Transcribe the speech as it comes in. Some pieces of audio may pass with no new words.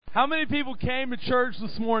How many people came to church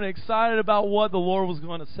this morning excited about what the Lord was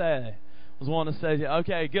going to say? Was wanting to say,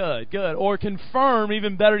 okay, good. Or confirm,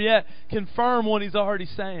 even better yet, confirm what He's already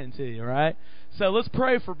saying to you, right? So let's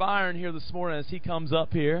pray for Byron here this morning as he comes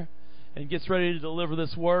up here and gets ready to deliver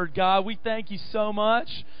this word. God, we thank you so much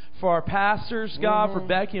for our pastors, God, for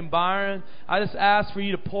Becky and Byron. I just ask for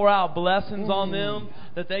you to pour out blessings on them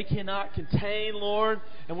that they cannot contain, Lord.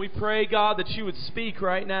 And we pray, God, that you would speak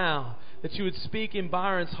right now, that you would speak in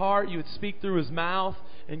Byron's heart, you would speak through his mouth.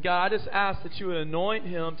 And God, I just ask that you would anoint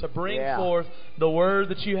him to bring forth the word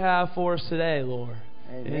that you have for us today, Lord.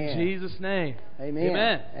 Amen. In Jesus' name.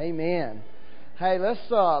 Amen. Amen. Hey, let's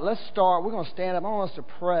start. We're going to stand up. I want us to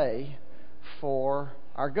pray for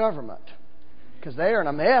our government, because they are in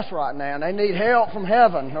a mess right now and they need help from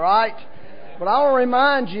heaven, right? But I want to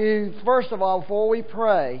remind you, first of all, before we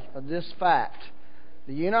pray, of this fact.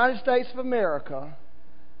 The United States of America,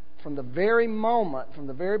 from the very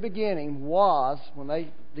beginning, was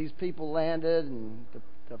when these people landed, and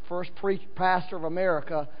the first pastor of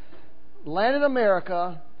America landed in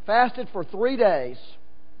America, fasted for 3 days,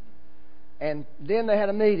 and then they had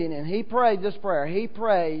a meeting, and he prayed this prayer. He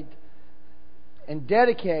prayed and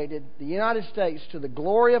dedicated the United States to the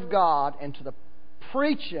glory of God and to the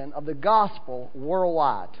preaching of the gospel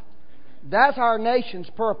worldwide. That's our nation's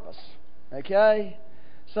purpose. Okay?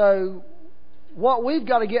 So what we've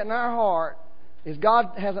got to get in our heart is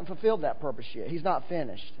God hasn't fulfilled that purpose yet. He's not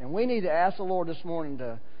finished. And we need to ask the Lord this morning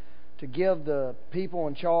to give the people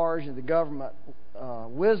in charge of the government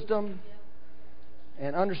wisdom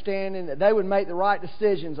and understanding that they would make the right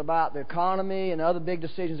decisions about the economy and other big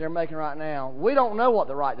decisions they're making right now. We don't know what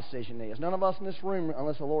the right decision is. None of us in this room,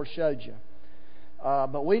 unless the Lord showed you.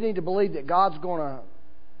 But we need to believe that God's going to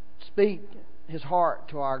speak His heart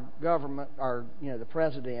to our government, the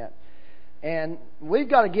president. And we've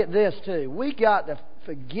got to get this too. We got to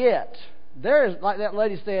forget. There's, like that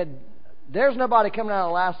lady said, there's nobody coming out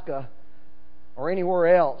of Alaska or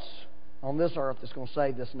anywhere else on this earth that's going to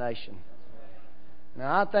save this nation.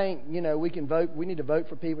 Now, I think, we can vote. We need to vote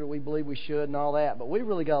for people that we believe we should and all that. But we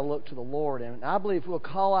really got to look to the Lord. And I believe if we'll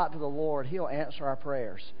call out to the Lord, He'll answer our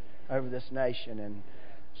prayers over this nation. And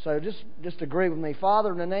so just agree with me. Father,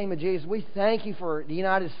 in the name of Jesus, we thank you for the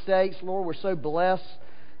United States. Lord, we're so blessed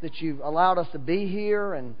that you've allowed us to be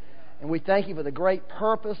here. And we thank you for the great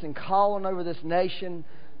purpose and calling over this nation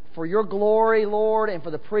for your glory, Lord, and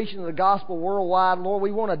for the preaching of the gospel worldwide. Lord,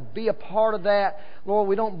 we want to be a part of that. Lord,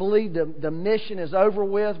 we don't believe the mission is over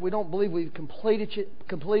with. We don't believe we've completed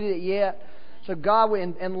it yet. So God,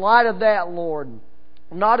 in light of that, Lord,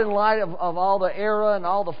 not in light of all the error and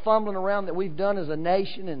all the fumbling around that we've done as a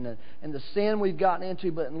nation and the sin we've gotten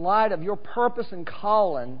into, but in light of your purpose and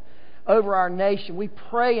calling over our nation, we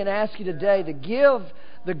pray and ask you today to give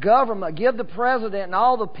the government, give the president and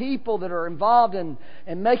all the people that are involved in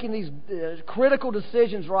making these critical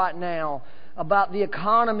decisions right now about the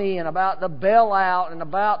economy and about the bailout and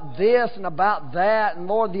about this and about that, and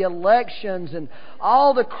Lord, the elections and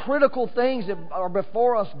all the critical things that are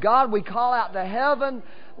before us. God, we call out to heaven.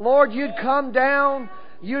 Lord, you'd come down,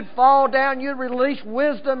 you'd fall down, you'd release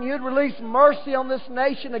wisdom, you'd release mercy on this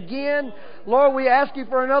nation again. Lord, we ask you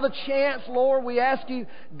for another chance. Lord, we ask you,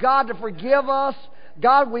 God, to forgive us.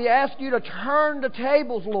 God, we ask you to turn the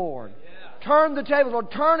tables, Lord. Turn the tables, Lord.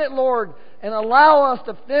 Turn it, Lord, and allow us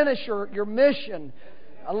to finish your mission.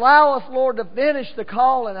 Allow us, Lord, to finish the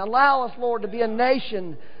calling. Allow us, Lord, to be a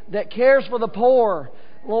nation that cares for the poor,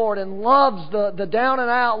 Lord, and loves the down and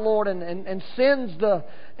out, Lord, and sends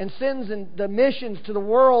the missions to the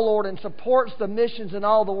world, Lord, and supports the missions in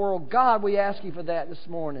all the world. God, we ask you for that this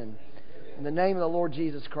morning. In the name of the Lord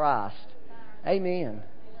Jesus Christ. Amen.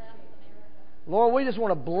 Lord, we just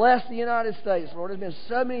want to bless the United States, Lord. There's been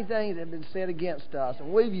so many things that have been said against us.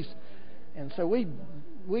 And so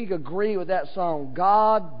we agree with that song,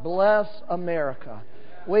 God Bless America.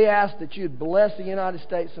 We ask that you'd bless the United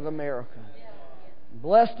States of America.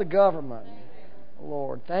 Bless the government,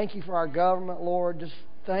 Lord. Thank you for our government, Lord. Just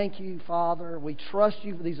thank you, Father. We trust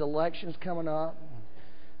you for these elections coming up.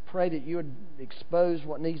 Pray that you would expose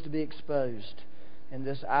what needs to be exposed in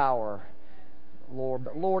this hour, Lord.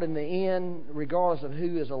 But Lord, in the end, regardless of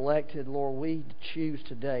who is elected, Lord, we choose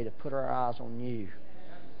today to put our eyes on you.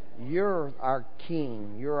 You're our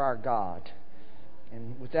King. You're our God.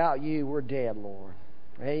 And without you, we're dead, Lord.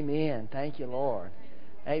 Amen. Thank you, Lord.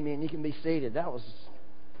 Amen. You can be seated. That was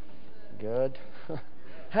good.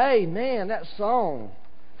 Hey, man, that song.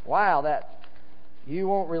 Wow, that You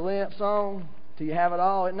Won't Relent song. Till you have it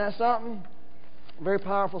all. Isn't that something? Very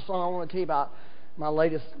powerful song. I want to tell you about my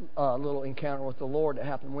latest little encounter with the Lord that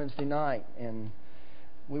happened Wednesday night. And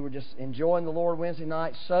we were just enjoying the Lord Wednesday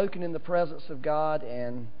night, soaking in the presence of God,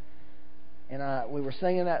 and we were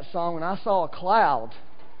singing that song, and I saw a cloud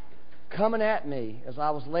coming at me as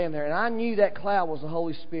I was laying there, and I knew that cloud was the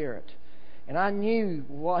Holy Spirit. And I knew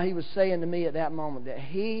what He was saying to me at that moment, that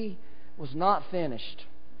He was not finished,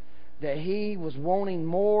 that He was wanting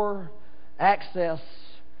more access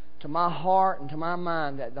to my heart and to my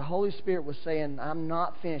mind, that the Holy Spirit was saying, I'm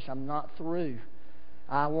not finished, I'm not through.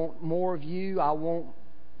 I want more of you, I want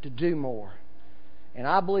to do more. And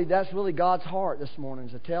I believe that's really God's heart this morning,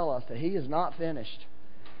 is to tell us that He is not finished.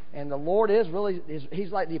 And the Lord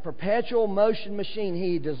He's like the perpetual motion machine.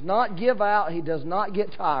 He does not give out, He does not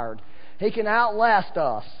get tired. He can outlast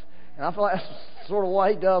us. And I feel like that's sort of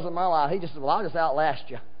what He does in my life. He just says, well, I'll just outlast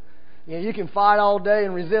you. You know, you can fight all day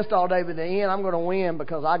and resist all day, but in the end I'm going to win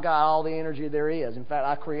because I got all the energy there is. In fact,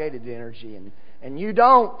 I created the energy, and you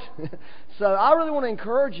don't. So I really want to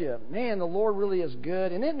encourage you. Man, the Lord really is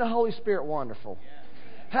good. And isn't the Holy Spirit wonderful?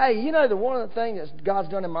 Hey, you know, one of the things that God's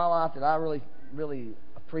done in my life that I really, really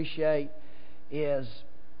appreciate is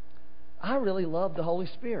I really love the Holy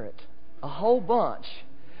Spirit. A whole bunch.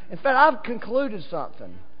 In fact, I've concluded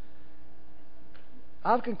something.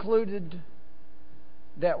 I've concluded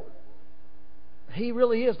that He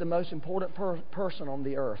really is the most important person on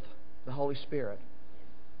the earth, the Holy Spirit.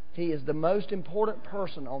 He is the most important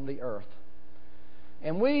person on the earth.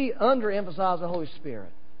 And we underemphasize the Holy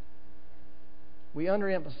Spirit. We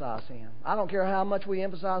underemphasize Him. I don't care how much we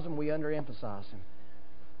emphasize Him, we underemphasize Him.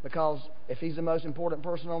 Because if He's the most important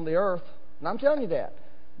person on the earth, and I'm telling you that,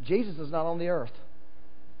 Jesus is not on the earth.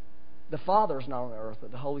 The Father is not on the earth,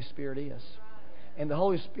 but the Holy Spirit is. And the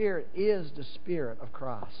Holy Spirit is the Spirit of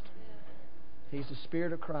Christ. He's the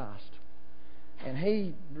Spirit of Christ. And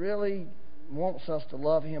He really wants us to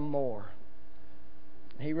love Him more.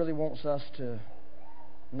 He really wants us to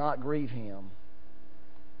not grieve Him.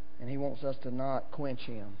 And He wants us to not quench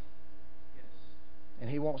Him. And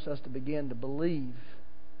He wants us to begin to believe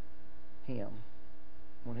Him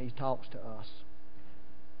when He talks to us.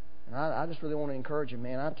 And I just really want to encourage you,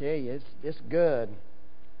 man. I tell you, it's good.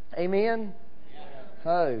 Amen? Yeah.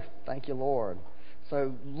 Oh, thank you, Lord.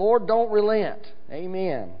 So, Lord, don't relent.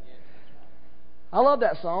 Amen. I love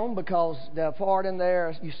that song because the part in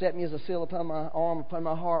there, you set me as a seal upon my arm, upon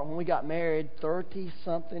my heart. When we got married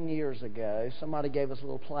 30-something years ago, somebody gave us a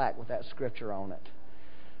little plaque with that scripture on it.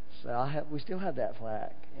 So we still have that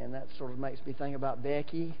plaque. And that sort of makes me think about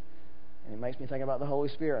Becky, and it makes me think about the Holy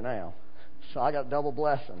Spirit now. So I got a double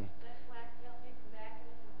blessing.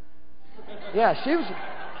 Yeah,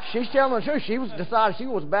 she's telling the truth. She decided she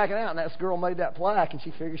was backing out, and that girl made that plaque, and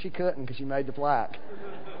she figured she couldn't because she made the plaque.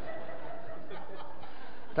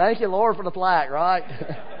 Thank you, Lord, for the plaque, right?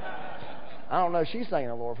 I don't know if she's thanking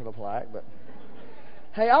the Lord for the plaque, but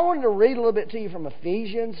hey, I wanted to read a little bit to you from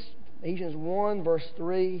Ephesians 1, verse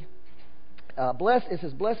 3. It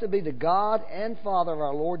says, "Blessed be the God and Father of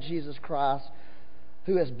our Lord Jesus Christ,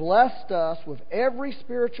 who has blessed us with every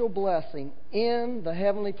spiritual blessing in the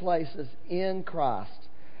heavenly places in Christ."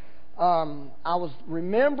 I was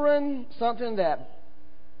remembering something that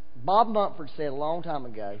Bob Mumford said a long time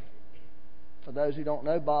ago. For those who don't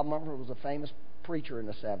know, Bob Mumford was a famous preacher in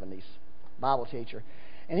the 70s, Bible teacher.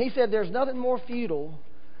 And he said there's nothing more futile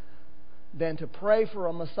than to pray for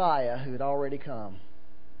a Messiah who had already come.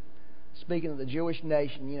 Speaking of the Jewish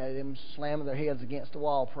nation, you know, them slamming their heads against the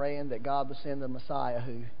wall, praying that God would send the Messiah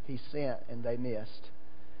who He sent, and they missed.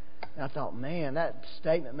 And I thought, man, that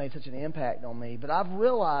statement made such an impact on me. But I've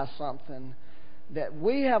realized something, that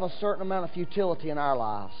we have a certain amount of futility in our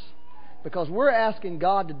lives because we're asking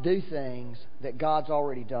God to do things that God's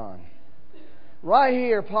already done. Right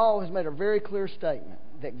here, Paul has made a very clear statement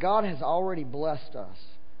that God has already blessed us.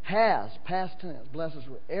 Has, past tense, blessed us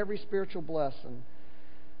with every spiritual blessing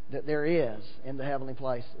that there is in the heavenly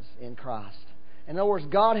places in Christ. In other words,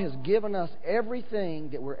 God has given us everything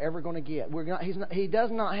that we're ever going to get. He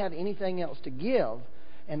does not have anything else to give,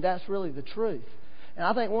 and that's really the truth. And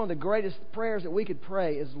I think one of the greatest prayers that we could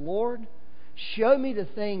pray is, Lord, show me the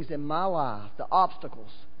things in my life, the obstacles,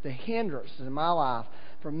 the hindrances in my life,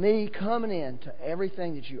 for me coming into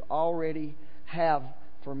everything that you already have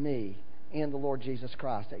for me in the Lord Jesus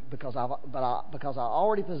Christ, because I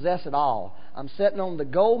already possess it all. I'm sitting on the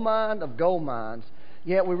gold mine of gold mines,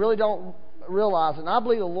 yet we really don't realize it. And I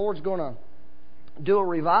believe the Lord's going to do a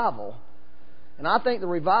revival. And I think the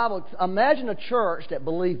revival, imagine a church that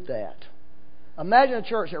believed that. Imagine a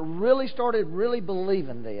church that really started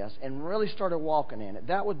believing this and really started walking in it.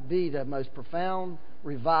 That would be the most profound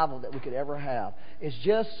revival that we could ever have. It's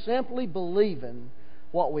just simply believing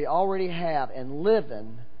what we already have and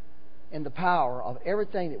living in the power of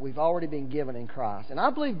everything that we've already been given in Christ. And I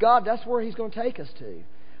believe God, that's where He's going to take us to.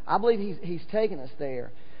 I believe He's taking us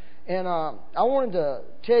there. And I wanted to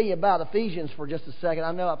tell you about Ephesians for just a second.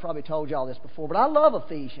 I know I probably told you all this before, but I love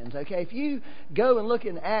Ephesians, okay? If you go and look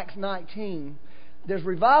in Acts 19, there's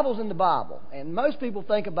revivals in the Bible. And most people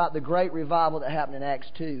think about the great revival that happened in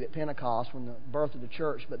Acts 2 at Pentecost when the birth of the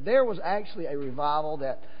church. But there was actually a revival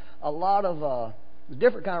that a lot of...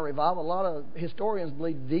 different kind of revival. A lot of historians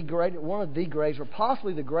believe one of the greatest, or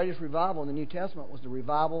possibly the greatest revival in the New Testament was the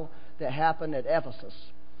revival that happened at Ephesus.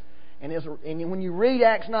 And when you read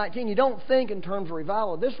Acts 19, you don't think in terms of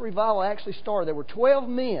revival. This revival actually started. There were 12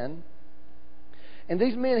 men, and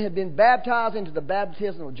these men had been baptized into the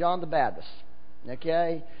baptism of John the Baptist.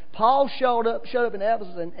 Okay? Paul showed up in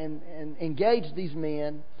Ephesus and engaged these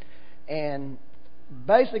men, and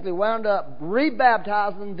basically wound up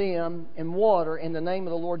rebaptizing them in water in the name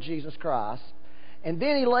of the Lord Jesus Christ. And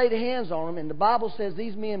then he laid hands on them, and the Bible says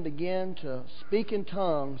these men began to speak in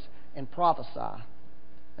tongues and prophesy.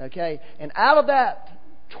 Okay? And out of that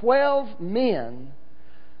 12 men,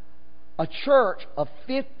 a church of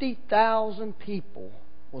 50,000 people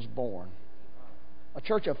was born. A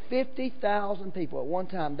church of 50,000 people. At one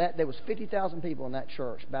time, there was 50,000 people in that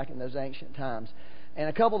church back in those ancient times. And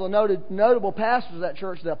a couple of the notable pastors of that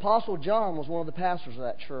church, the Apostle John was one of the pastors of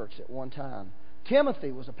that church at one time.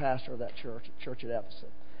 Timothy was a pastor of that church at Ephesus.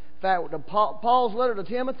 In fact, Paul's letter to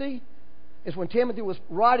Timothy is when Timothy was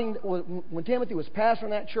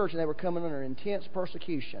pastoring that church and they were coming under intense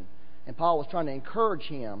persecution. And Paul was trying to encourage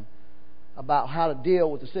him about how to deal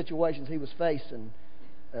with the situations he was facing,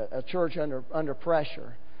 a church under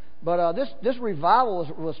pressure. But this revival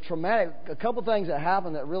was traumatic. A couple things that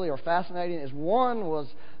happened that really are fascinating is one was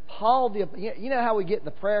Paul. You know how we get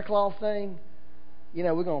the prayer cloth thing? You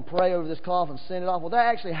know, we're going to pray over this cloth and send it off. Well, that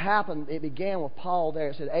actually happened. It began with Paul there.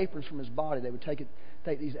 It said aprons from his body. They would take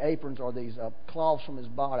these aprons or these cloths from his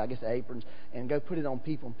body, I guess the aprons, and go put it on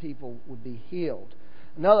people, and people would be healed.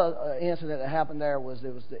 Another incident that happened there was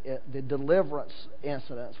the deliverance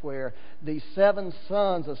incidents where these 7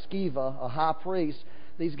 sons of Sceva, a high priest,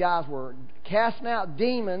 these guys were casting out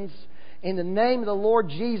demons in the name of the Lord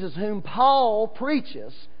Jesus, whom Paul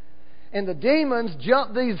preaches. And the demons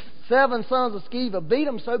jumped these 7 sons of Sceva, beat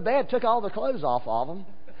them so bad, took all their clothes off of them,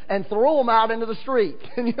 and threw them out into the street.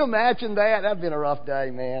 Can you imagine that? That'd been a rough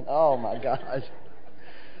day, man. Oh, my gosh.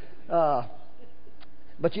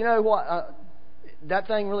 But you know what? That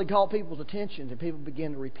thing really caught people's attention, and people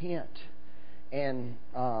began to repent. And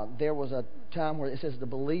there was a time where it says the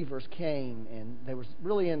believers came, and they were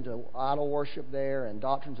really into idol worship there and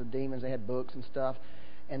doctrines of demons. They had books and stuff.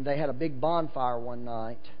 And they had a big bonfire one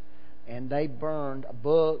night, and they burned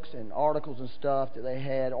books and articles and stuff that they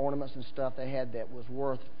had, ornaments and stuff they had that was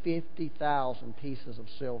worth 50,000 pieces of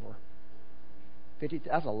silver.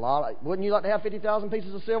 That's a lot. Wouldn't you like to have 50,000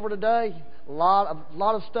 pieces of silver today? A lot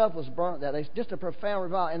of stuff was burnt that day. Just a profound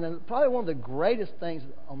revival. And then probably one of the greatest things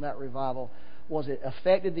on that revival was it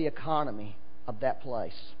affected the economy of that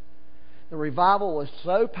place. The revival was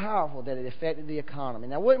so powerful that it affected the economy.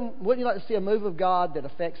 Now, wouldn't you like to see a move of God that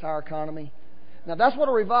affects our economy? Now, that's what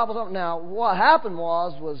a revival is. Now, what happened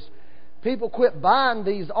was people quit buying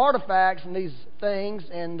these artifacts and these things,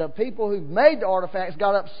 and the people who made the artifacts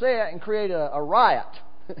got upset and created a riot.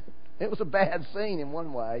 It was a bad scene in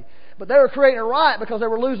one way. But they were creating a riot because they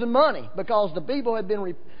were losing money, because the people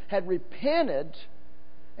had repented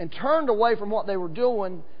and turned away from what they were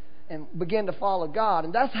doing and began to follow God.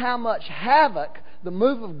 And that's how much havoc the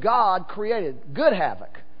move of God created. Good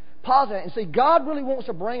havoc. Positive. And see, God really wants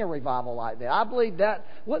to bring a revival like that. I believe that.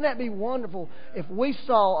 Wouldn't that be wonderful if we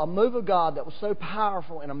saw a move of God that was so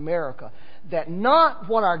powerful in America that not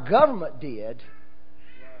what our government did,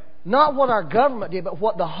 but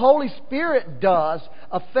what the Holy Spirit does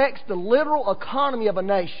affects the literal economy of a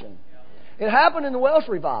nation. It happened in the Welsh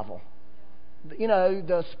revival. You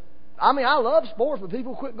know, I love sports, but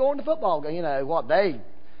people quit going to football. You know, it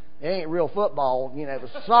ain't real football. You know, it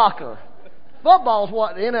was soccer. Football's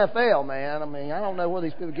what the NFL, man. I mean, I don't know where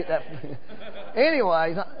these people get that.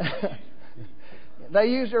 Anyways, they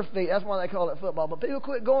use their feet. That's why they call it football. But people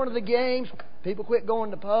quit going to the games. People quit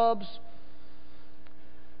going to pubs.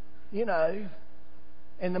 You know,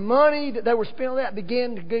 and the money that they were spending on that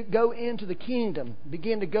began to go into the kingdom,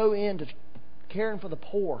 began to go into caring for the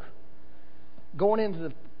poor, going into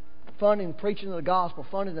the funding, preaching of the gospel,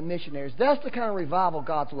 funding the missionaries. That's the kind of revival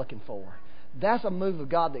God's looking for. That's a move of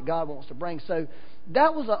God that God wants to bring. So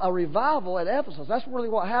that was a revival at Ephesus. That's really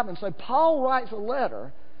what happened. So Paul writes a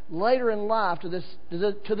letter later in life to this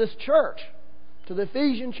church, to the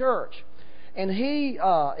Ephesian church. And he,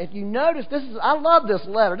 if you notice, I love this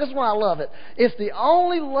letter. This is why I love it. It's the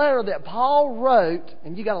only letter that Paul wrote,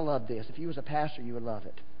 and you got to love this. If you was a pastor, you would love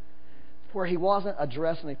it, where he wasn't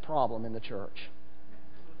addressing a problem in the church.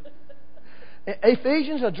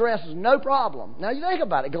 Ephesians addresses no problem. Now you think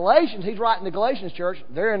about it. Galatians, he's writing the Galatians church,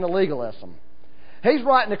 they're into legalism. He's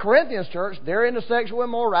writing the Corinthians church, they're into sexual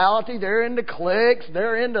immorality, they're into cliques,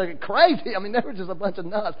 they're into crazy. I mean, they were just a bunch of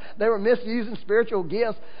nuts. They were misusing spiritual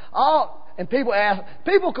gifts. And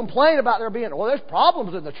people complain about there being, well, there's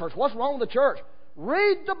problems in the church. What's wrong with the church?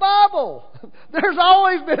 Read the Bible. There's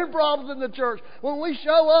always been problems in the church. When we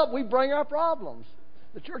show up, we bring our problems.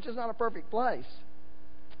 The church is not a perfect place.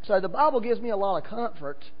 So the Bible gives me a lot of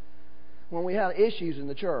comfort when we have issues in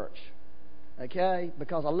the church. Okay?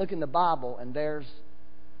 Because I look in the Bible and there's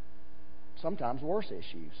sometimes worse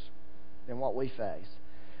issues than what we face.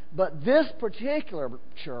 But this particular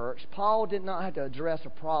church, Paul did not have to address a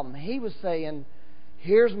problem. He was saying,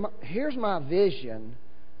 here's my vision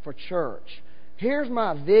for church. Here's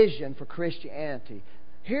my vision for Christianity.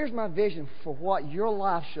 Here's my vision for what your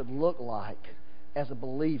life should look like as a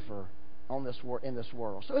believer in this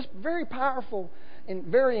world. So it's a very powerful and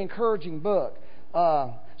very encouraging book.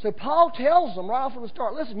 So Paul tells them right from the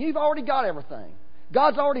start, listen, you've already got everything.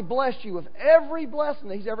 God's already blessed you with every blessing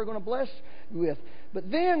that He's ever going to bless you with. But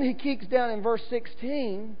then he kicks down in verse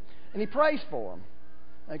 16 and he prays for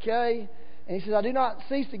them. Okay? And he says, I do not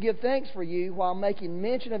cease to give thanks for you while making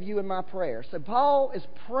mention of you in my prayer. So Paul is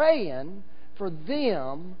praying for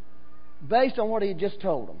them based on what he had just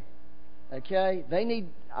told them. Okay?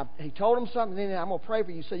 He told them something, and I'm going to pray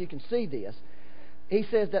for you so you can see this. He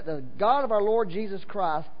says that the God of our Lord Jesus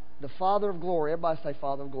Christ, the Father of glory, everybody say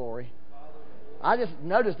Father of glory. I just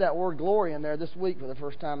noticed that word glory in there this week for the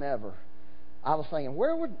first time ever. I was thinking,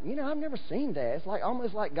 I've never seen that. It's like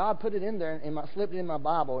almost like God put it in there and slipped it in my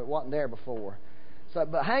Bible. It wasn't there before.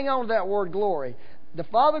 But hang on to that word glory. The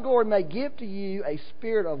Father of glory may give to you a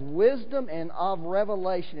spirit of wisdom and of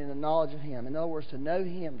revelation in the knowledge of Him. In other words, to know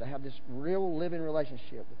Him, to have this real living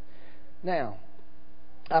relationship. Now,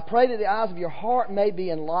 I pray that the eyes of your heart may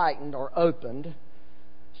be enlightened or opened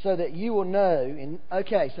so that you will know.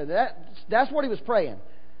 So that's what he was praying.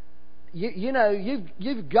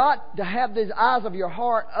 You've got to have these eyes of your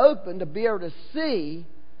heart open to be able to see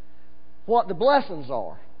what the blessings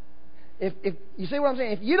are. If you see what I'm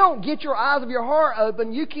saying? If you don't get your eyes of your heart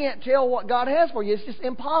open, you can't tell what God has for you. It's just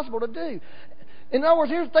impossible to do. In other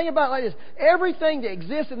words, here's the thing about it like this. Everything that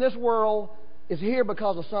exists in this world is here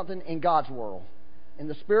because of something in God's world. In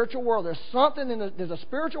the spiritual world, there's a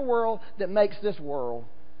spiritual world that makes this world.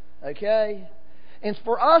 Okay? And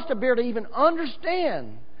for us to be able to even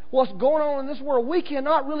understand what's going on in this world, we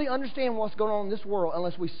cannot really understand what's going on in this world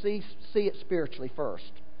unless we see it spiritually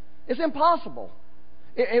first. It's impossible.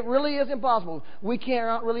 It really is impossible. We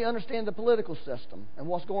cannot really understand the political system and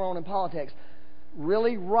what's going on in politics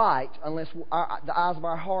really right unless the eyes of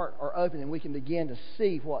our heart are open and we can begin to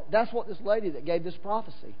see what. That's what this lady that gave this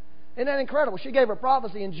prophecy. Isn't that incredible? She gave a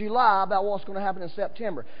prophecy in July about what's going to happen in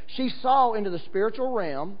September. She saw into the spiritual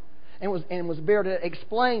realm and was able to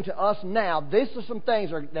explain to us now, these are some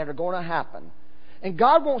things that are going to happen. And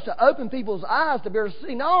God wants to open people's eyes to be able to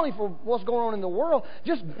see not only for what's going on in the world,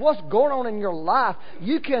 just what's going on in your life.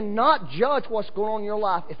 You cannot judge what's going on in your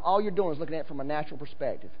life if all you're doing is looking at it from a natural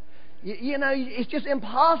perspective. It's just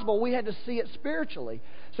impossible. We had to see it spiritually.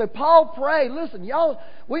 So Paul prayed, listen, y'all,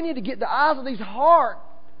 we need to get the eyes of these heart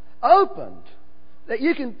opened.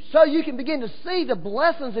 So you can begin to see the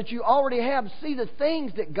blessings that you already have, see the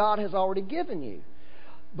things that God has already given you.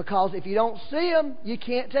 Because if you don't see them, you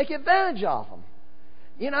can't take advantage of them.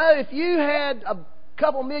 If you had a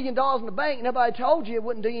couple $1 million in the bank and nobody told you, it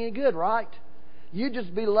wouldn't do you any good, right? You'd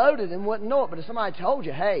just be loaded and wouldn't know it. But if somebody told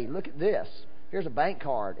you, hey, look at this. Here's a bank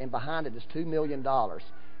card, and behind it is $2 million.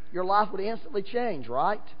 Your life would instantly change,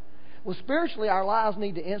 right? Well, spiritually, our lives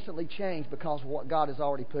need to instantly change because of what God has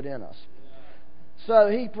already put in us. So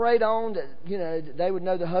he prayed on that, they would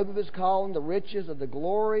know the hope of His calling, the riches of the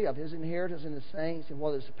glory of His inheritance in the saints, and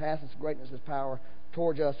whether it surpasses the greatness of His power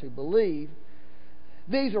towards us who believe.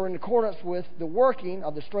 These are in accordance with the working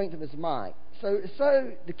of the strength of His might. So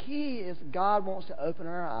the key is God wants to open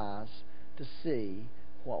our eyes to see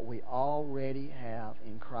what we already have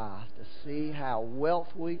in Christ, to see how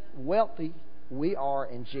wealthy we are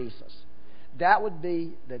in Jesus. That would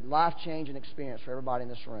be the life-changing experience for everybody in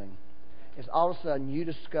this room. Is all of a sudden you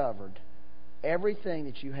discovered everything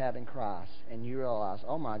that you have in Christ, and you realize,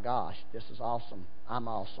 oh my gosh, this is awesome. I'm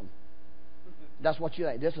awesome. That's what you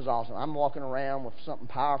think. This is awesome. I'm walking around with something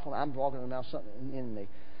powerful. I'm walking around with something in me.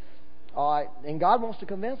 All right, and God wants to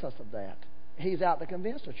convince us of that. He's out to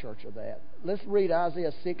convince the church of that. Let's read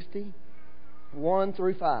Isaiah 60, 1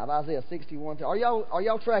 through 5. Isaiah 61 through. Are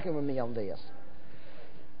y'all tracking with me on this?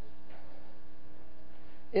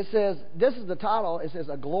 It says, this is the title. It says,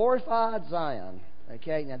 A Glorified Zion.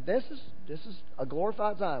 Okay, now this is a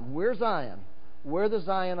glorified Zion. We're Zion. We're the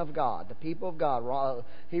Zion of God, the people of God.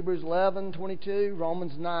 Hebrews 11:22,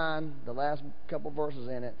 Romans 9, the last couple verses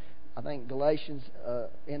in it. I think Galatians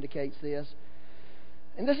indicates this.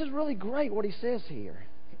 And this is really great what he says here.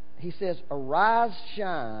 He says, Arise,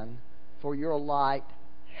 shine, for your light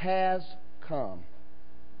has come.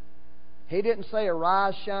 He didn't say,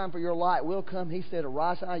 Arise, shine, for your light will come. He said,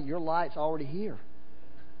 Arise, shine, your light's already here.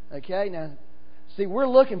 Okay, now, see, we're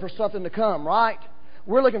looking for something to come, right?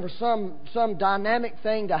 We're looking for some dynamic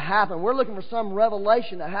thing to happen. We're looking for some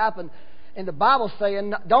revelation to happen. And the Bible's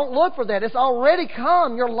saying, don't look for that. It's already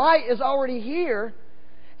come. Your light is already here.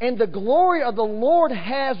 And the glory of the Lord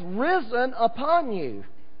has risen upon you.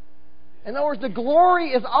 In other words, the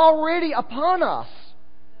glory is already upon us.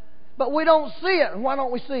 But we don't see it. And why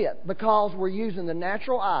don't we see it? Because we're using the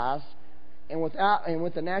natural eyes. And with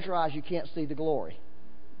the natural eyes, you can't see the glory.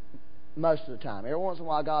 Most of the time. Every once in a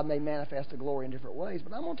while, God may manifest the glory in different ways.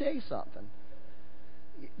 But I'm going to tell you something.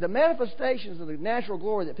 The manifestations of the natural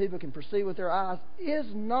glory that people can perceive with their eyes is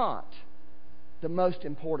not the most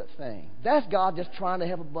important thing. That's God just trying to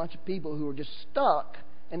have a bunch of people who are just stuck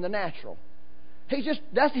in the natural.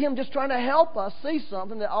 That's Him just trying to help us see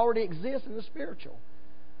something that already exists in the spiritual.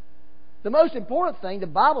 The most important thing, the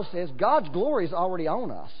Bible says, God's glory is already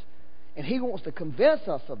on us. And He wants to convince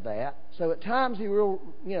us of that. So at times He will,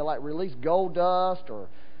 like release gold dust, or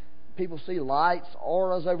people see lights,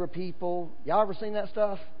 auras over people. Y'all ever seen that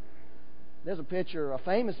stuff? There's a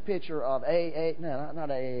famous picture of not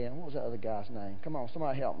AAM. What was that other guy's name? Come on,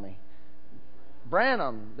 somebody help me.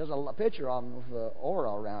 Branham. There's a picture of him with an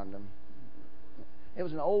aura around him. It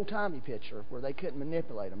was an old-timey picture where they couldn't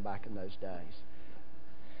manipulate them back in those days.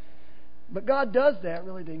 But God does that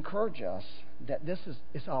really to encourage us that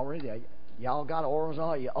it's already there. Y'all got auras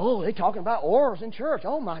on you. Oh, they're talking about auras in church.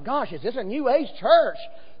 Oh my gosh, is this a New Age church?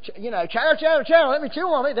 Chatter, let me chew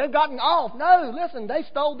on it. They've gotten off. No, listen, they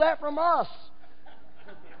stole that from us.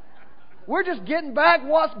 We're just getting back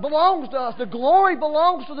what belongs to us. The glory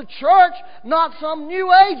belongs to the church, not some New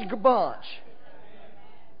Age bunch.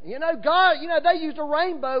 God, they used a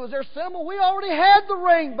rainbow as their symbol. We already had the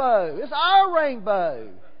rainbow. It's our rainbow.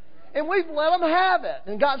 And we've let them have it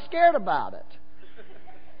and got scared about it.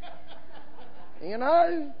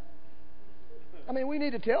 We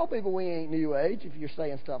need to tell people we ain't New Age if you're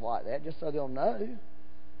saying stuff like that, just so they'll know.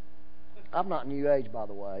 I'm not New Age, by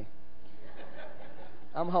the way.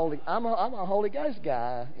 I'm a Holy Ghost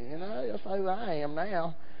guy. That's who I am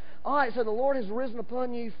now. All right, so the Lord has risen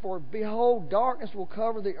upon you, for behold, darkness will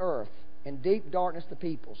cover the earth, and deep darkness the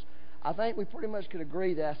peoples. I think we pretty much could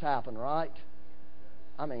agree that's happened, right?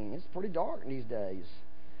 It's pretty dark these days.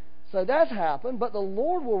 So that's happened, but the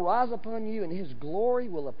Lord will rise upon you, and His glory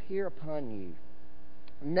will appear upon you.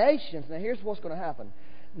 Nations, now here's what's going to happen.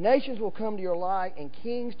 Nations will come to your light, and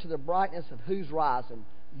kings to the brightness of who's rising?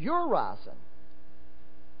 Your rising.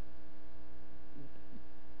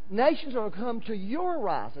 Nations are going to come to your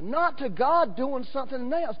rising, not to God doing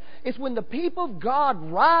something else. It's when the people of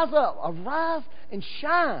God rise up, arise and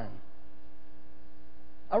shine.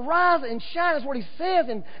 Arise and shine is what He says,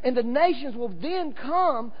 and the nations will then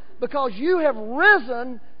come because you have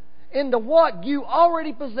risen into what you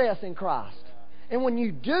already possess in Christ. And when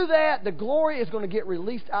you do that, the glory is going to get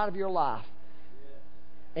released out of your life.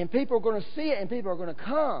 And people are going to see it, and people are going to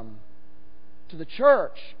come to the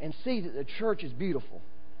church and see that the church is beautiful,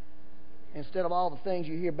 instead of all the things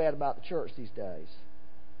you hear bad about the church these days.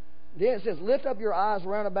 Then it says, lift up your eyes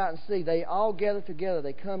round about and see. They all gather together.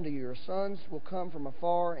 They come to you. Your sons will come from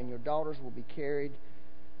afar, and your daughters will be carried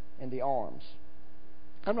in the arms.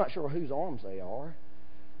 I'm not sure whose arms they are,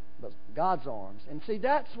 but God's arms. And see,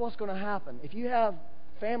 that's what's going to happen. If you have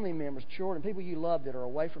family members, children, people you love that are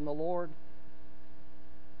away from the Lord,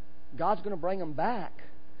 God's going to bring them back.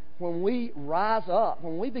 When we rise up,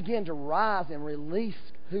 when we begin to rise and release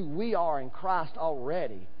who we are in Christ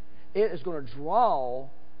already, it is going to draw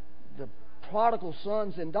the prodigal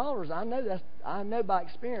sons and daughters. I know by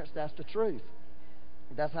experience that's the truth.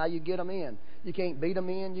 That's how you get them in. You can't beat them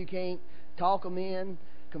in. You can't talk them in,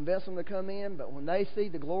 convince them to come in. But when they see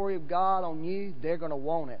the glory of God on you, they're going to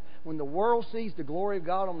want it. When the world sees the glory of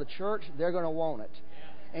God on the church, they're going to want it.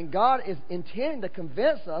 And God is intending to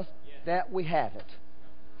convince us that we have it.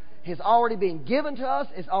 It's already been given to us.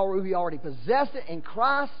 We already possess it in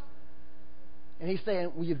Christ. And He's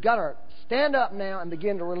saying, well, you've got to stand up now and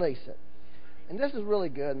begin to release it. And this is really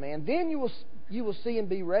good, man. Then you will see and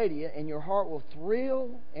be radiant, and your heart will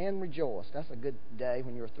thrill and rejoice. That's a good day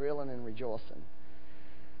when you're thrilling and rejoicing.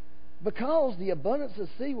 Because the abundance of the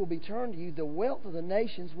sea will be turned to you, the wealth of the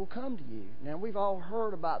nations will come to you. Now, we've all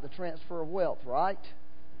heard about the transfer of wealth, right?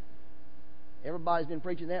 Everybody's been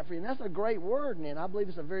preaching that for you. And that's a great word, and I believe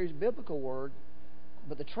it's a very biblical word.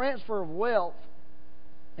 But the transfer of wealth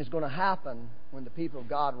is going to happen when the people of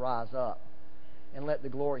God rise up and let the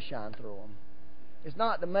glory shine through them. It's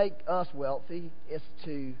not to make us wealthy. It's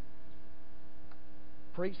to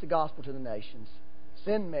preach the gospel to the nations,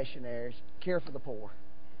 send missionaries, care for the poor.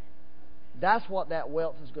 That's what that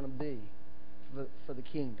wealth is going to be for the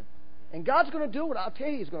kingdom. And God's going to do it. I'll tell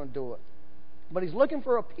you He's going to do it. But He's looking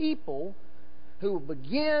for a people who will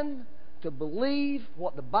begin to believe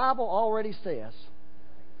what the Bible already says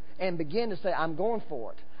and begin to say, I'm going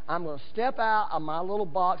for it. I'm going to step out of my little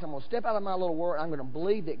box. I'm going to step out of my little world. I'm going to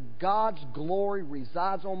believe that God's glory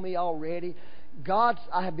resides on me already.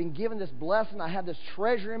 I have been given this blessing. I have this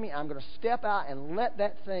treasure in me. I'm going to step out and let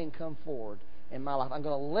that thing come forward in my life. I'm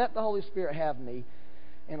going to let the Holy Spirit have me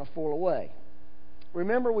in a full way.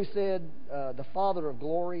 Remember we said the Father of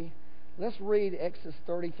glory. Let's read Exodus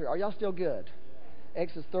 33. Are y'all still good?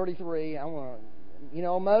 Exodus 33.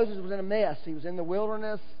 Moses was in a mess. He was in the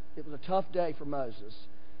wilderness. It was a tough day for Moses.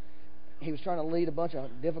 He was trying to lead a bunch of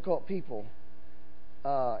difficult people.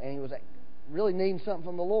 And he was really needing something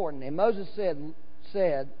from the Lord. And Moses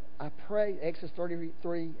said, I pray, Exodus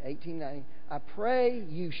 33, 18, 19, I pray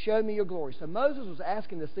you show me your glory. So Moses was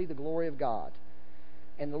asking to see the glory of God.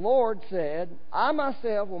 And the Lord said, I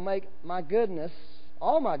myself will make my goodness,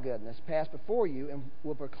 all my goodness, pass before you, and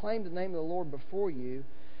will proclaim the name of the Lord before you.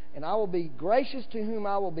 And I will be gracious to whom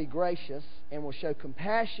I will be gracious, and will show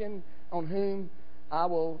compassion on whom I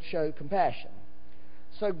will show compassion.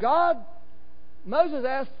 So Moses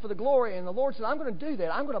asked for the glory, and the Lord said, I'm going to do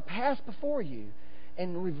that. I'm going to pass before you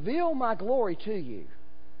and reveal my glory to you.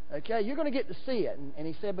 Okay, you're going to get to see it. And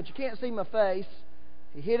he said, but you can't see my face.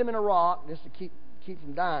 He hit him in a rock just to keep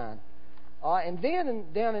from dying. And then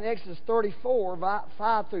down in Exodus 34,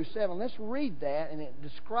 5 through 7, let's read that, and it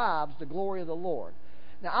describes the glory of the Lord.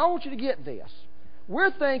 Now, I want you to get this.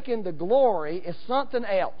 We're thinking the glory is something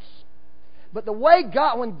else. But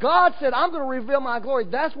when God said, I'm going to reveal my glory,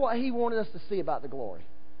 that's what He wanted us to see about the glory.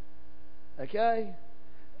 Okay?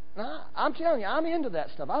 Now, I'm telling you, I'm into that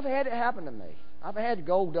stuff. I've had it happen to me. I've had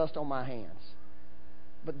gold dust on my hands.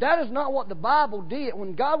 But that is not what the Bible did.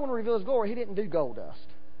 When God wanted to reveal His glory, He didn't do gold dust.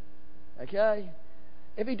 Okay?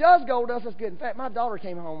 If He does gold dust, that's good. In fact, my daughter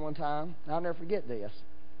came home one time, and I'll never forget this.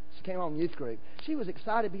 She came home from youth group. She was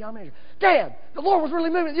excited beyond measure. Dad, the Lord was really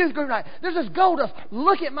moving in the youth group tonight. There's this gold dust.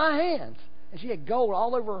 Look at my hands. And she had gold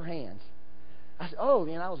all over her hands. I said, oh,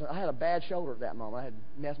 man, I had a bad shoulder at that moment. I had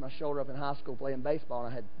messed my shoulder up in high school playing baseball,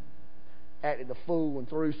 and I had acted the fool and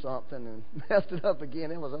threw something and messed it up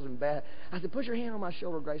again. It was something bad. I said, put your hand on my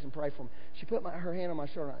shoulder, Grace, and pray for me. She put her hand on my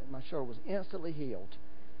shoulder, and my shoulder was instantly healed.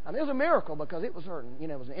 I mean, it was a miracle because it was hurting.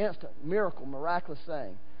 It was an instant miracle, miraculous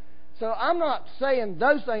thing. So I'm not saying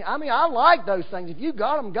those things. I mean, I like those things. If you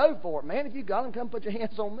got them, go for it, man. If you got them, come put your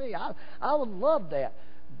hands on me. I would love that.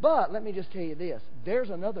 But let me just tell you this. There's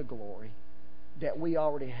another glory that we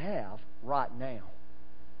already have right now.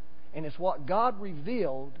 And it's what God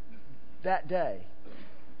revealed that day.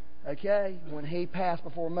 Okay? When He passed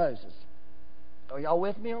before Moses. Are y'all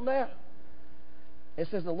with me on that? It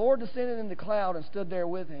says, the Lord descended in the cloud and stood there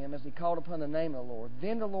with him as he called upon the name of the Lord.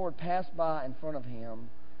 Then the Lord passed by in front of him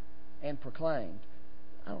and proclaimed.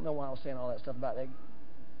 I don't know why I was saying all that stuff about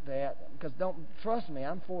that. Because trust me,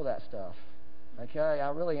 I'm for that stuff. Okay? I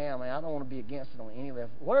really am. I don't want to be against it on any level.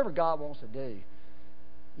 Whatever God wants to do.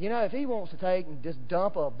 If He wants to take and just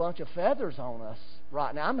dump a bunch of feathers on us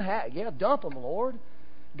right now, I'm happy. Yeah, dump them, Lord.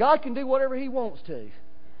 God can do whatever He wants to.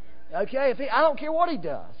 Okay? I don't care what He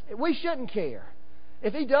does. We shouldn't care.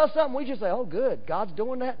 If He does something, we just say, oh, good, God's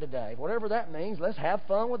doing that today. Whatever that means, let's have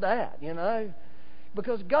fun with that,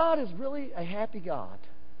 Because God is really a happy God.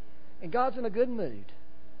 And God's in a good mood.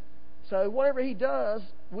 So whatever He does,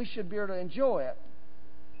 we should be able to enjoy it.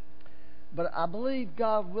 But I believe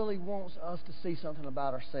God really wants us to see something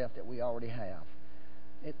about ourselves that we already have.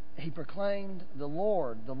 He proclaimed the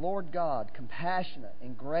Lord God, compassionate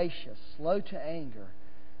and gracious, slow to anger,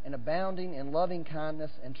 and abounding in loving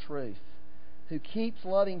kindness and truth, who keeps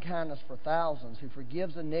loving kindness for thousands, who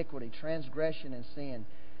forgives iniquity, transgression, and sin.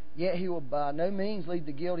 Yet He will by no means leave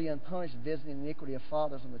the guilty unpunished, visiting the iniquity of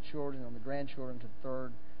fathers on the children, on the grandchildren to the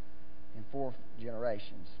third and fourth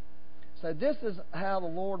generations. So this is how the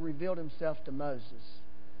Lord revealed Himself to Moses.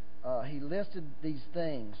 he listed these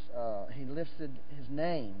things. He listed His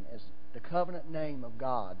name as the covenant name of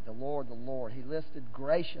God, the Lord, the Lord. He listed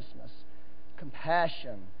graciousness,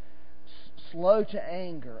 compassion, slow to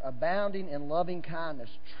anger, abounding in loving kindness,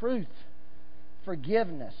 truth,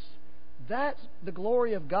 forgiveness. That's the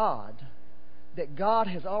glory of God that God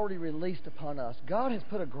has already released upon us. God has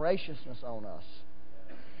put a graciousness on us.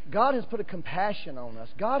 God has put a compassion on us.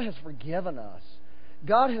 God has forgiven us.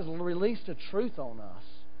 God has released a truth on us.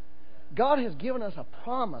 God has given us a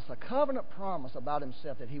promise, a covenant promise about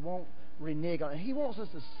Himself that He won't renege on. And He wants us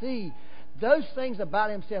to see those things about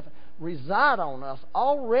Himself reside on us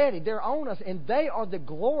already. They're on us, and they are the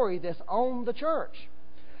glory that's on the church.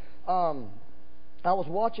 I was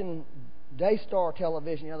watching Daystar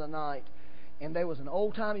television the other night, and there was an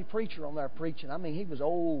old-timey preacher on there preaching. I mean, he was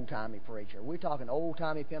old-timey preacher. We're talking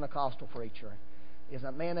old-timey Pentecostal preacher. Is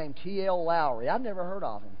a man named T.L. Lowry. I'd never heard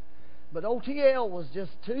of him. But old T.L. was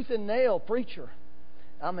just tooth and nail preacher.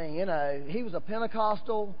 I mean, he was a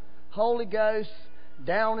Pentecostal, Holy Ghost,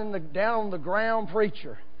 down on the ground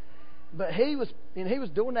preacher. But he was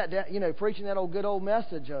doing that, preaching that good old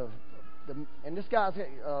message and this guy's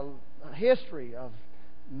history of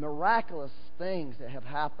miraculous things that have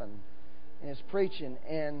happened in his preaching.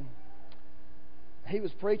 And he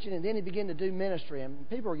was preaching, and then he began to do ministry, and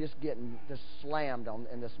people were just getting slammed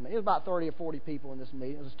in this meeting. It was about 30 or 40 people in this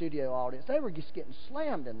meeting. It was a studio audience. They were just getting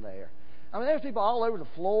slammed in there. I mean, there was people all over the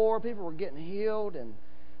floor. People were getting healed, and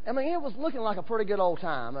I mean, it was looking like a pretty good old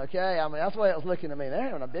time. Okay, I mean, that's the way it was looking to me. They're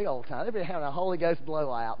having a big old time. They're having a Holy Ghost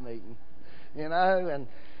blowout meeting,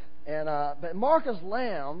 But Marcus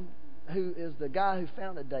Lamb, who is the guy who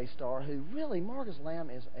founded Daystar, Marcus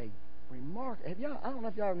Lamb is a remarkable. I don't know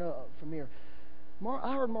if y'all know familiar.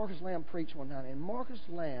 I heard Marcus Lamb preach one time, and Marcus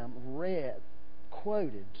Lamb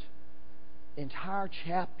quoted entire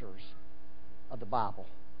chapters of the Bible.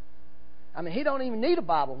 I mean, he don't even need a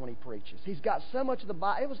Bible when he preaches. He's got so much of the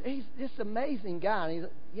Bible. He's this amazing guy, and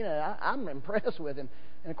I'm impressed with him.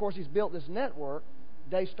 And of course, he's built this network,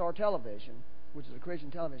 Daystar Television, which is a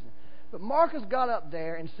Christian television. But Marcus got up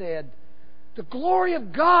there and said, "The glory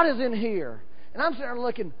of God is in here." And I'm sitting there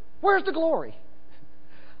looking, where's the glory?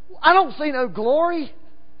 I don't see no glory.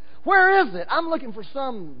 Where is it? I'm looking for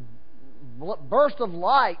some burst of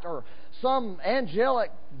light or some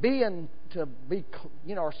angelic being to be,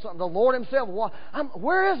 or something. The Lord Himself.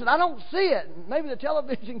 Where is it? I don't see it. Maybe the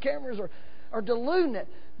television cameras are deluding it.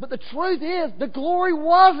 But the truth is, the glory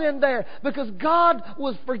was in there because God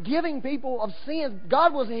was forgiving people of sins.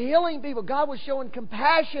 God was healing people. God was showing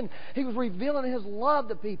compassion. He was revealing His love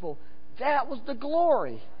to people. That was the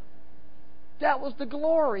glory. That was the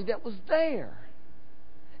glory that was there.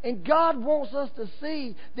 And God wants us to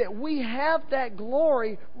see that we have that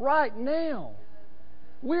glory right now.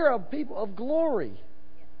 We're a people of glory.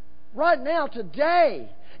 Right now, today.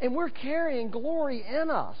 And we're carrying glory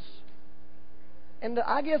in us. And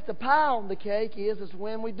I guess the pie on the cake is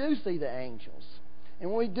when we do see the angels.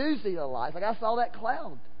 And when we do see the lights. Like I saw that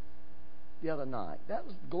cloud the other night. That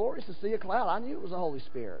was glorious to see a cloud. I knew it was the Holy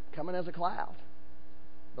Spirit coming as a cloud.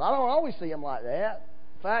 But I don't always see Him like that.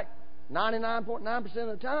 In fact, 99.9% of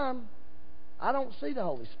the time, I don't see the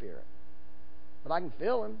Holy Spirit. But I can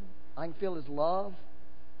feel Him. I can feel His love.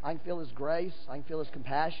 I can feel His grace. I can feel His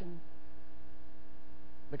compassion.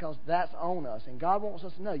 Because that's on us. And God wants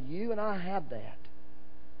us to know, you and I have that.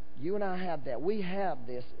 You and I have that. We have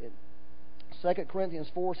this. 2 Corinthians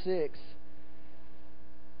 4:6.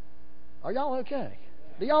 Are y'all okay?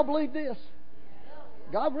 Do y'all believe this?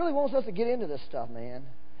 God really wants us to get into this stuff, man.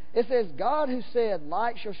 It says, God who said,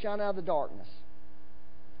 light shall shine out of the darkness,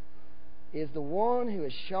 is the one who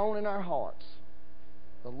is shown in our hearts.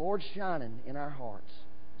 The Lord shining in our hearts,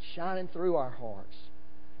 shining through our hearts,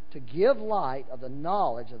 to give light of the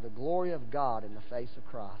knowledge of the glory of God in the face of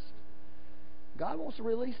Christ. God wants to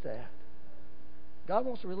release that. God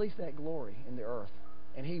wants to release that glory in the earth.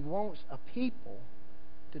 And He wants a people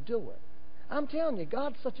to do it. I'm telling you,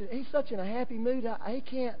 He's such in a happy mood. He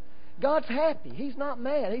can't. God's happy. He's not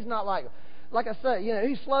mad. He's not like I say,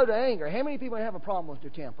 He's slow to anger. How many people have a problem with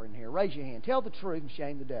their temper in here? Raise your hand. Tell the truth and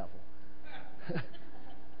shame the devil.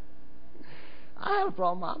 I have a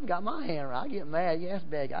problem. I've got my hand right. I get mad. Yes,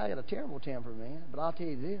 beg. I got a terrible temper, man. But I'll tell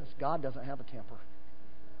you this: God doesn't have a temper.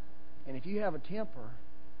 And if you have a temper,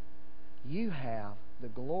 you have the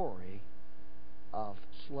glory of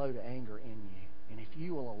slow to anger in you. And if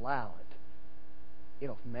you will allow it,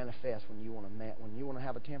 it'll manifest when you want to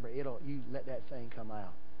have a temper. You let that thing come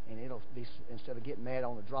out, and it'll be, instead of getting mad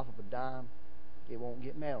on the drop of a dime, it won't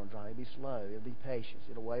get mad on the drop. It'll be slow. It'll be patient.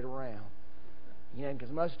 It'll wait around. Because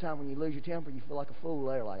most of the time when you lose your temper, you feel like a fool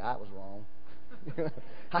later, like I was wrong.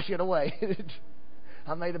 I should have waited.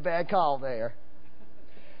 I made a bad call there.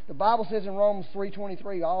 The Bible says in Romans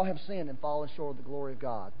 3:23, all have sinned and fallen short of the glory of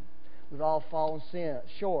God. We've all fallen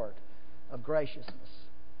short of graciousness,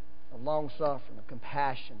 of long-suffering, of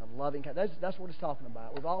compassion, of loving. That's what it's talking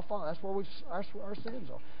about. We've all fallen. That's where our sins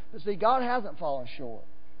are. But see, God hasn't fallen short.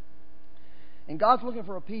 And God's looking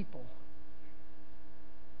for a people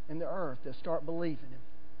in the earth that start believing Him.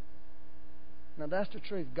 Now that's the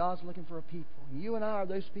truth. God's looking for a people. And you and I are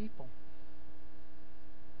those people.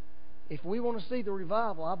 If we want to see the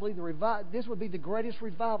revival, I believe this would be the greatest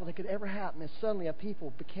revival that could ever happen if suddenly a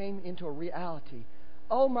people became into a reality.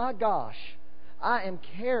 Oh my gosh, I am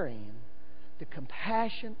carrying the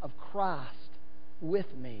compassion of Christ with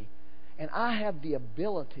me, and I have the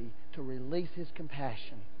ability to release His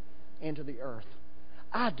compassion into the earth.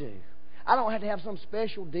 I do. I don't have to have some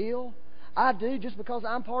special deal. I do just because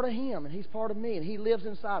I'm part of Him and He's part of me and He lives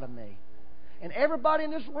inside of me. And everybody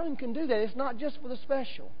in this room can do that. It's not just for the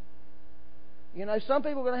special. You know, some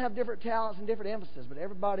people are going to have different talents and different emphasis, but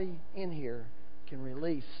everybody in here can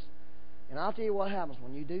release. And I'll tell you what happens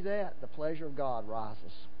when you do that. The pleasure of God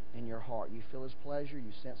rises in your heart. You feel His pleasure.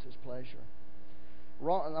 You sense His pleasure.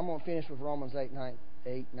 I'm going to finish with Romans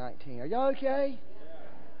 8:19. Are y'all okay? Yeah.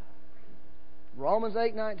 Romans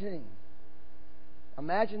 8:19.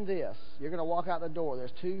 Imagine this. You're going to walk out the door.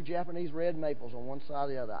 There's 2 Japanese red maples on one side of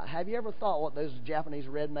the other. Have you ever thought what those Japanese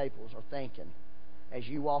red maples are thinking as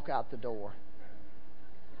you walk out the door?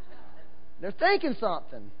 They're thinking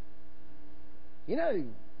something. You know,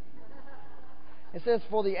 it says,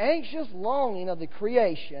 for the anxious longing of the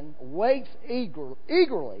creation waits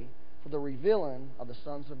eagerly for the revealing of the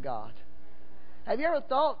sons of God. Have you ever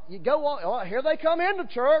thought, you go on, oh, here they come into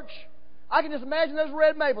church. I can just imagine those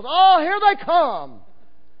red maples. Oh, here they come.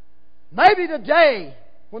 Maybe today,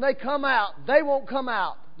 when they come out, they won't come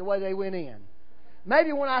out the way they went in.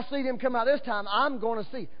 Maybe when I see them come out this time, I'm going to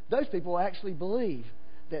see those people actually believe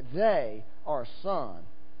that they are a son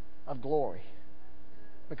of glory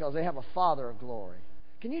because they have a Father of glory.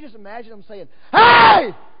 Can you just imagine them saying,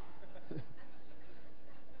 hey!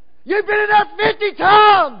 You've been in there 50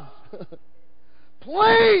 times!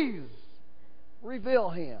 Please reveal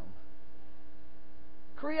Him.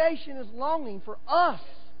 Creation is longing for us,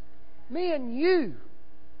 me and you,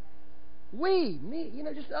 me,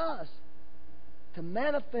 just us, to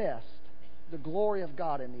manifest the glory of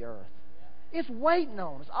God in the earth. It's waiting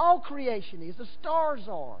on us. All creation is. The stars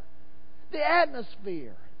are. The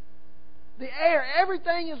atmosphere. The air.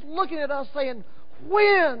 Everything is looking at us saying,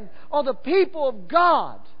 when are the people of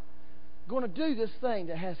God going to do this thing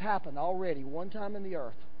that has happened already one time in the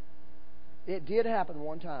earth? It did happen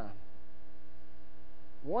one time.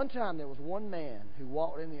 One time there was one man who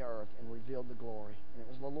walked in the earth and revealed the glory. And it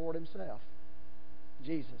was the Lord Himself.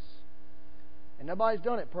 Jesus. And nobody's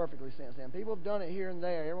done it perfectly since then. People have done it here and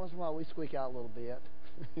there. Every once in a while we squeak out a little bit.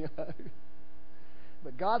 You know?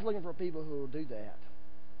 But God's looking for people who will do that.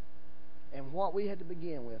 And what we had to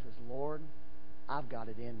begin with is, Lord, I've got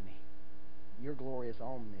it in me. Your glory is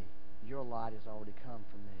on me. Your light has already come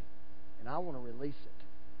from me. And I want to release it.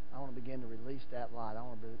 I want to begin to release that light. I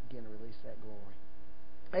want to begin to release that glory.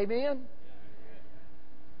 Amen?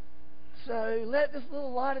 So let this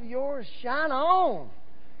little light of yours shine on.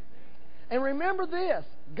 And remember this,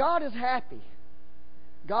 God is happy.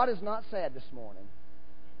 God is not sad this morning.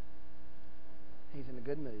 He's in a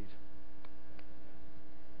good mood.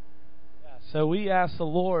 Yeah, so we asked the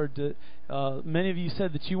Lord to, many of you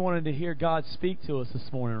said that you wanted to hear God speak to us this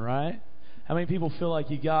morning, right? How many people feel like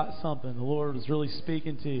you got something? The Lord was really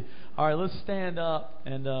speaking to you. All right, let's stand up,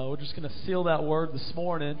 and we're just going to seal that word this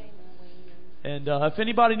morning. And if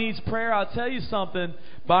anybody needs prayer, I'll tell you something.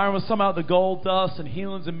 Byron was talking about the gold dust and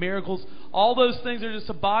healings and miracles. All those things are just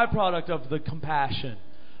a byproduct of the compassion,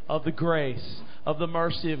 of the grace, of the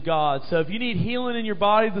mercy of God. So if you need healing in your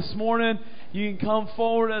body this morning, you can come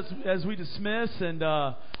forward as we dismiss, and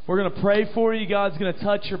we're going to pray for you. God's going to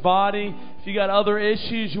touch your body. If you got other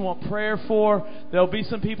issues you want prayer for, there'll be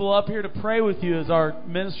some people up here to pray with you as our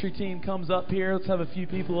ministry team comes up here. Let's have a few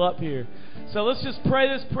people up here. So let's just pray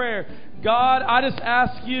this prayer. God, I just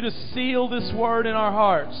ask you to seal this word in our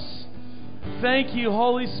hearts. Thank you,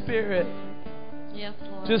 Holy Spirit. Yes,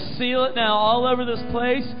 Lord. Just seal it now all over this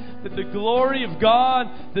place, that the glory of God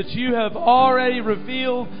that you have already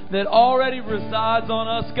revealed, that already resides on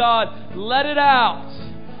us, God, let it out.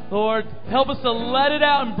 Lord, help us to let it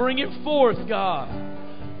out and bring it forth, God.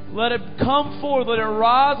 Let it come forth. Let it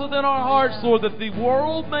rise within our hearts, Lord, that the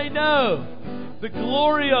world may know the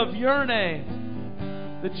glory of your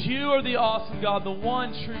name. That you are the awesome God, the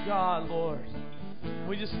one true God, Lord.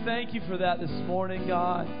 We just thank you for that this morning,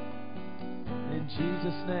 God. In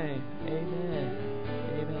Jesus' name, amen.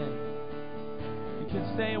 Amen. You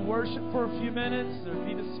can stay and worship for a few minutes or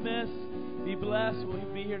be dismissed. Be blessed.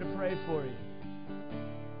 We'll be here to pray for you.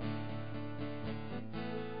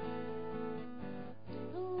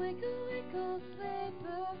 Awake, awake, old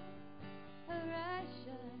sleeper, arise,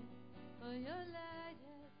 shine, for your light.